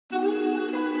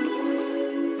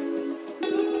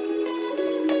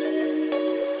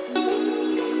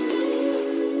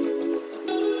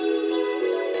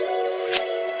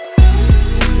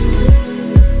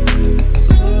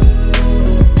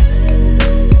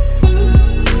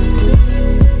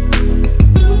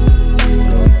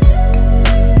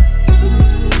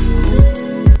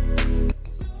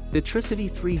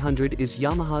Tricity 300 is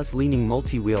Yamaha's leaning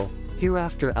multi-wheel,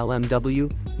 hereafter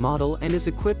LMW, model and is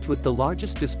equipped with the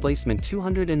largest displacement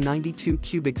 292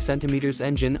 cubic centimeters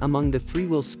engine among the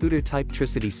three-wheel scooter-type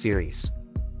Tricity series.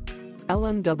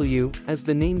 LMW, as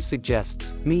the name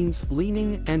suggests, means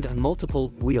leaning and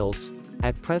multiple wheels.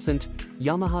 At present,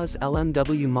 Yamaha's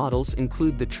LMW models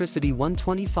include the Tricity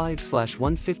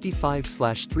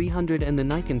 125/155/300 and the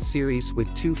Nikon series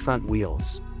with 2 front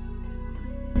wheels.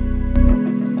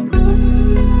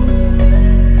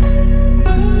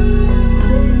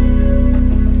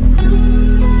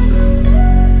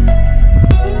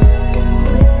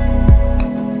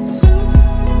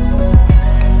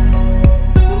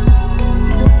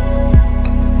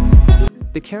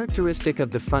 The characteristic of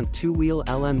the front two-wheel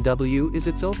LMW is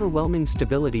its overwhelming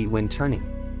stability when turning.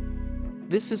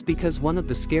 This is because one of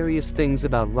the scariest things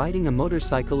about riding a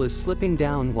motorcycle is slipping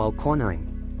down while cornering.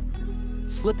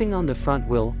 Slipping on the front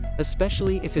wheel,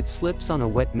 especially if it slips on a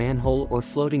wet manhole or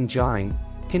floating jarring,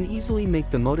 can easily make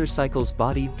the motorcycle's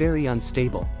body very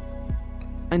unstable.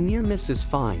 A near miss is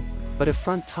fine, but a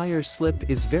front tire slip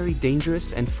is very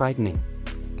dangerous and frightening.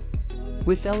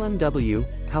 With LMW,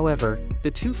 however, the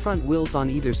 2 front wheels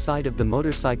on either side of the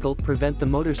motorcycle prevent the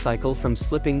motorcycle from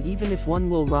slipping even if one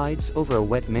wheel rides over a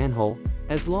wet manhole,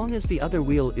 as long as the other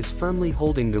wheel is firmly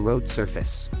holding the road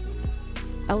surface.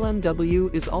 LMW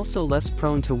is also less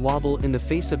prone to wobble in the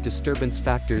face of disturbance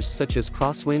factors such as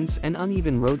crosswinds and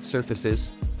uneven road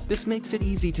surfaces. This makes it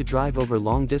easy to drive over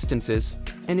long distances,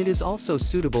 and it is also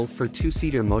suitable for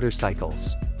 2-seater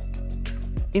motorcycles.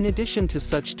 In addition to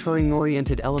such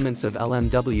touring-oriented elements of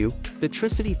LMW, the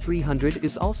Tricity 300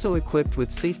 is also equipped with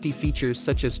safety features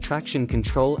such as traction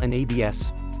control and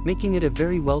ABS, making it a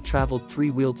very well-traveled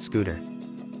 3-wheeled scooter.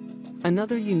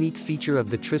 Another unique feature of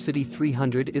the Tricity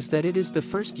 300 is that it is the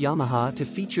first Yamaha to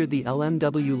feature the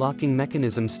LMW locking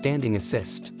mechanism standing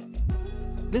assist.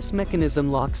 This mechanism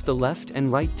locks the left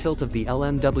and right tilt of the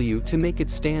LMW to make it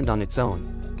stand on its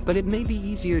own. But it may be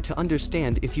easier to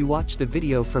understand if you watch the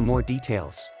video for more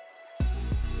details.